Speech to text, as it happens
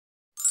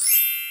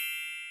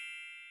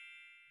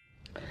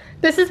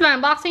This is my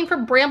unboxing for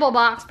Bramble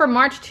box for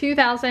March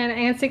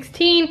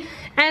 2016,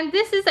 and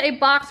this is a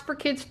box for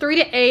kids 3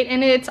 to 8,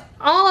 and it's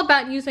all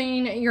about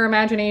using your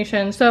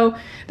imagination. So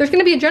there's going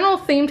to be a general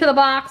theme to the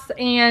box,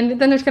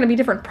 and then there's going to be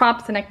different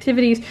props and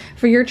activities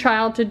for your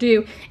child to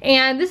do.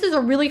 And this is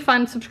a really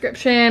fun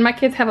subscription. My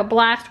kids have a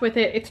blast with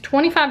it. It's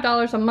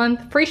 $25 a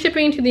month, free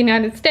shipping to the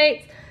United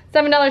States,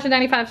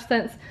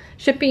 $7.95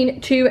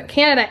 shipping to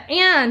Canada,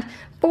 and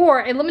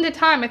for a limited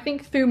time, I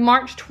think through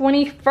March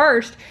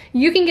 21st,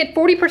 you can get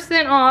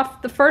 40%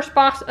 off the first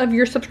box of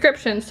your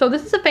subscription. So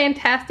this is a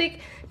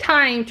fantastic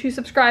time to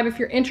subscribe if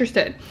you're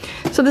interested.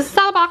 So this is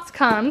how the box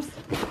comes.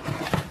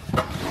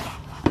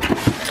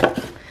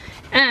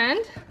 And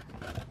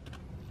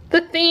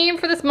the theme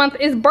for this month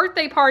is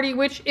birthday party,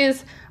 which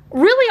is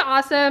really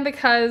awesome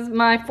because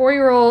my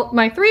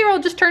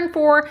 3-year-old just turned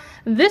 4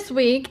 this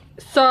week.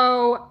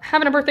 So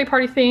having a birthday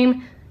party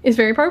theme is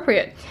very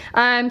appropriate.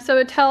 So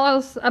it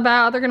tells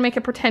about they're gonna make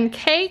a pretend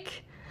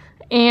cake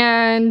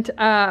and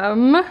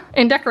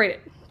decorate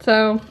it.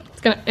 So it's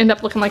gonna end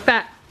up looking like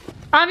that.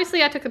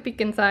 Obviously I took a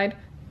peek inside,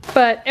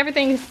 but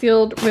everything is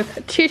sealed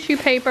with tissue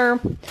paper.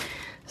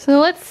 So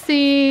let's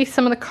see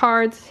some of the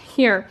cards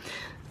here.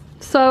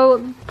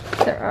 So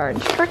there are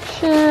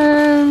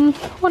instructions.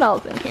 What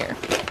else in here?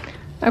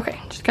 Okay,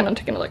 just kind of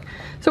taking a look.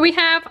 So we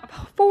have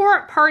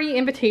 4 party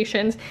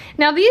invitations.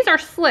 Now these are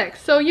slick,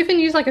 so you can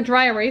use like a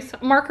dry erase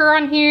marker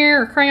on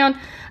here or crayon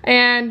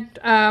and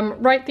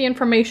write the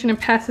information and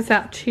pass this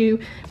out to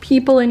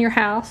people in your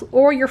house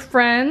or your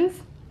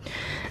friends.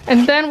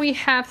 And then we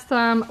have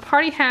some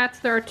party hats.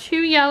 There are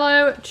 2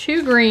 yellow,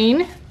 2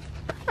 green.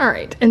 All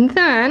right, and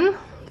then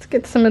let's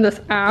get some of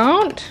this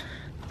out.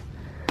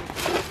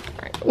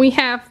 All right, we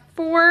have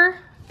 4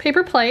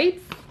 paper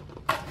plates.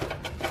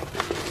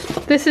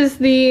 This is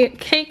the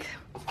cake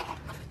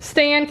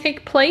stand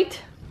cake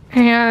plate,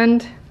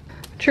 and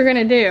what you're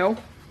gonna do,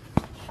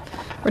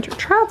 what your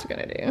child's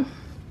gonna do,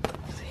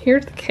 so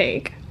here's the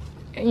cake,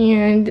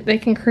 and they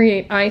can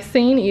create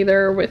icing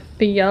either with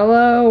the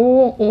yellow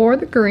or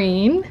the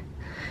green.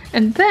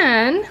 And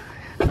then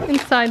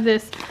inside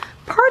this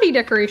party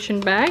decoration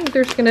bag,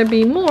 there's gonna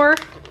be more.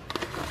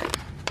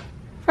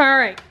 All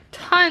right,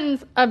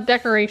 tons of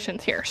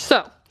decorations here.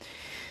 So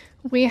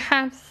we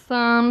have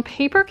some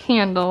paper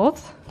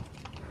candles.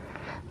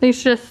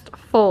 These just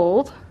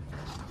fold.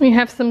 We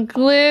have some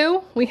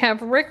glue. We have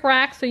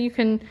rickrack, so you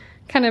can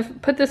kind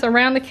of put this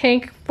around the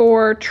cake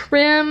for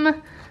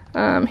trim.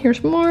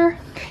 Here's more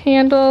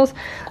candles.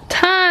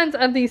 Tons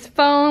of these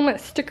foam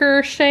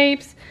sticker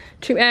shapes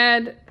to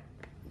add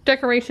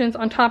decorations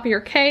on top of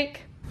your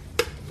cake.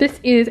 This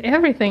is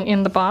everything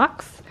in the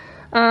box.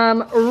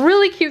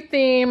 Really cute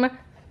theme.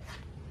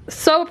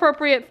 So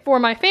appropriate for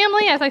my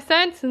family, as I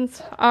said,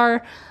 since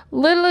our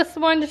littlest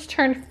one just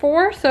turned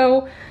 4,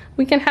 so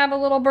we can have a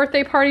little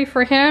birthday party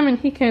for him, and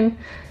he can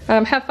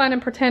have fun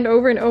and pretend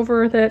over and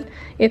over that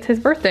it's his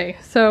birthday.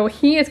 So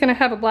he is gonna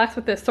have a blast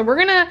with this. So we're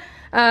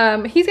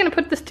gonna, he's gonna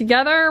put this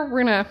together.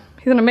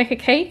 He's gonna make a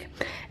cake,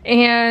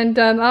 and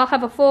I'll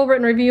have a full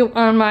written review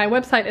on my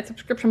website at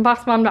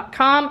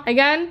subscriptionboxmom.com.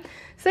 Again,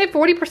 save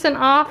 40%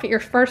 off at your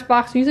first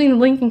box using the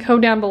link and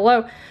code down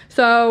below.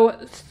 So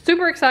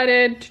super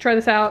excited to try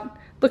this out.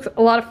 Looks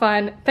a lot of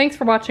fun. Thanks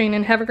for watching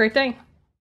and have a great day.